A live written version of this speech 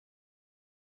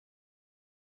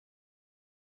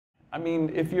I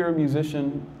mean, if you're a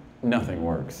musician, nothing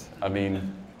works. I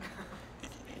mean,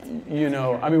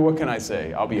 what can I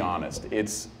say? I'll be honest.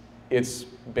 It's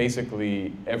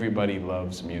basically everybody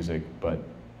loves music, but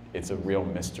it's a real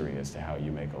mystery as to how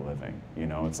you make a living.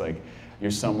 It's like you're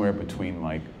somewhere between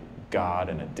like God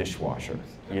and a dishwasher.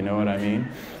 You know what I mean?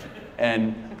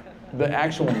 And the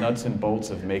actual nuts and bolts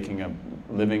of making a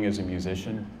living as a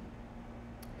musician,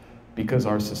 because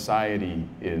our society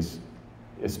is,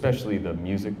 especially the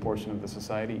music portion of the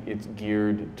society, it's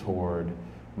geared toward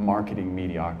marketing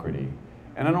mediocrity.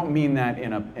 And I don't mean that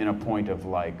in a point of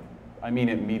like, I mean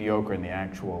it mediocre in the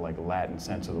actual like Latin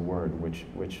sense of the word, which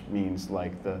means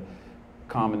like the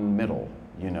common middle,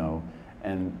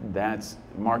 and that's,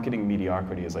 marketing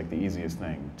mediocrity is like the easiest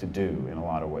thing to do in a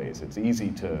lot of ways. It's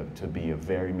easy to be a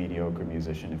very mediocre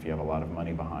musician if you have a lot of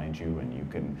money behind you and you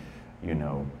can,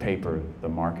 paper the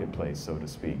marketplace, so to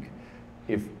speak.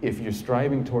 If you're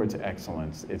striving towards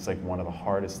excellence, it's like one of the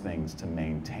hardest things to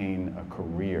maintain a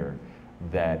career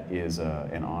that is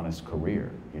an honest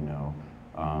career,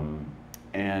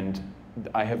 and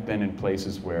I have been in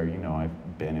places where,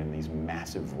 I've been in these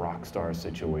massive rock star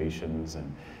situations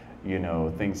and,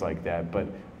 things like that. But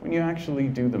when you actually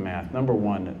do the math, number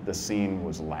one, the scene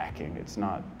was lacking.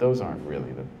 Those aren't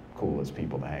really the coolest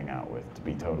people to hang out with, to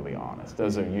be totally honest.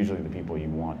 Those are usually the people you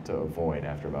want to avoid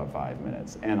after about 5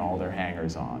 minutes, and all their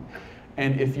hangers on.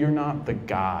 And if you're not the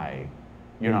guy,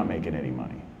 you're not making any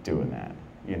money doing that.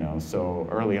 So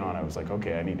early on I was like,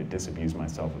 okay, I need to disabuse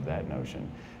myself of that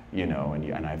notion,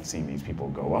 and I've seen these people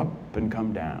go up and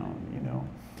come down,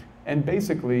 And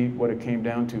basically what it came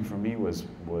down to for me was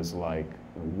like,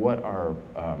 what are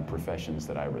professions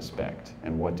that I respect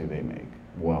and what do they make?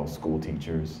 Well, school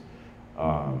teachers,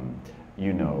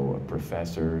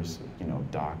 professors,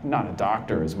 not a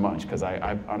doctor as much, because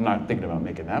I'm not thinking about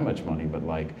making that much money, but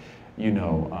like,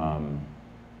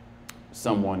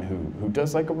 someone who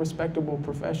does like a respectable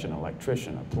profession,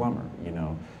 electrician, a plumber,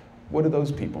 what do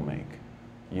those people make?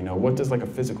 What does like a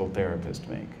physical therapist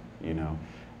make,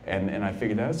 And I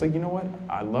figured out, it's like, you know what,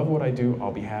 I love what I do,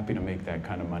 I'll be happy to make that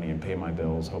kind of money and pay my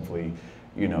bills, hopefully,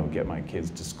 get my kids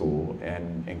to school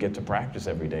and get to practice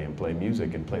every day and play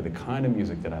music and play the kind of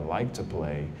music that I like to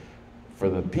play for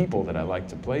the people that I like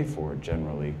to play for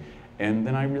generally. And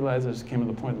then I realized I just came to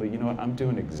the point, like, you know what, I'm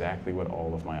doing exactly what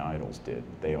all of my idols did.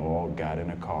 They all got in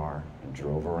a car and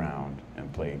drove around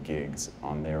and played gigs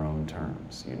on their own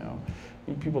terms,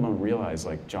 People don't realize,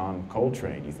 like John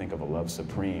Coltrane, you think of A Love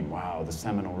Supreme, wow, the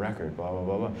seminal record, blah, blah,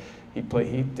 blah, blah.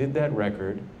 He did that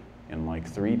record in like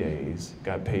 3 days,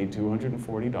 got paid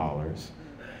 $240,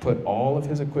 put all of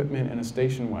his equipment in a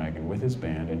station wagon with his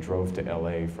band and drove to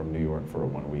LA from New York for a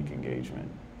 1-week engagement.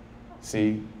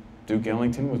 See, Duke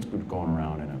Ellington was going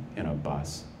around in a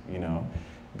bus,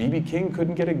 B.B. King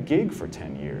couldn't get a gig for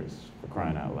 10 years, for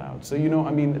crying out loud. So,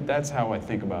 that's how I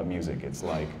think about music. It's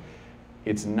like,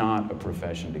 it's not a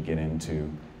profession to get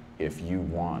into if you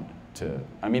want to.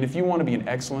 If you want to be an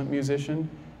excellent musician,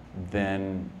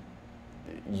 then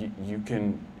you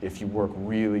can, if you work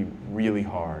really, really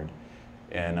hard,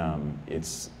 and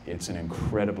it's an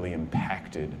incredibly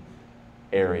impacted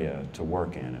area to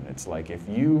work in. And it's like, if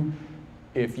you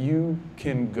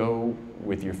can go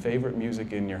with your favorite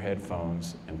music in your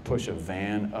headphones and push a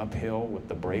van uphill with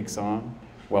the brakes on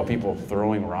while people are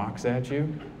throwing rocks at you,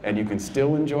 and you can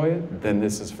still enjoy it, then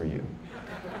this is for you.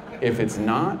 If it's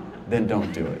not, then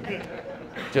don't do it.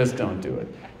 Just don't do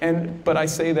it. But I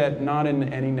say that not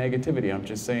in any negativity. I'm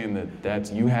just saying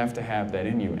that you have to have that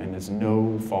in you, and it's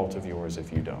no fault of yours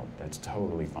if you don't. That's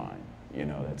totally fine.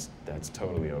 That's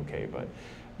totally okay. But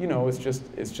it's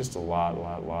just a lot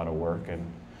of work.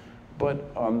 But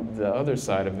on the other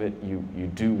side of it, you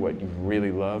do what you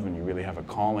really love and you really have a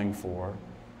calling for,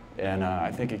 and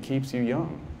I think it keeps you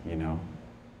young,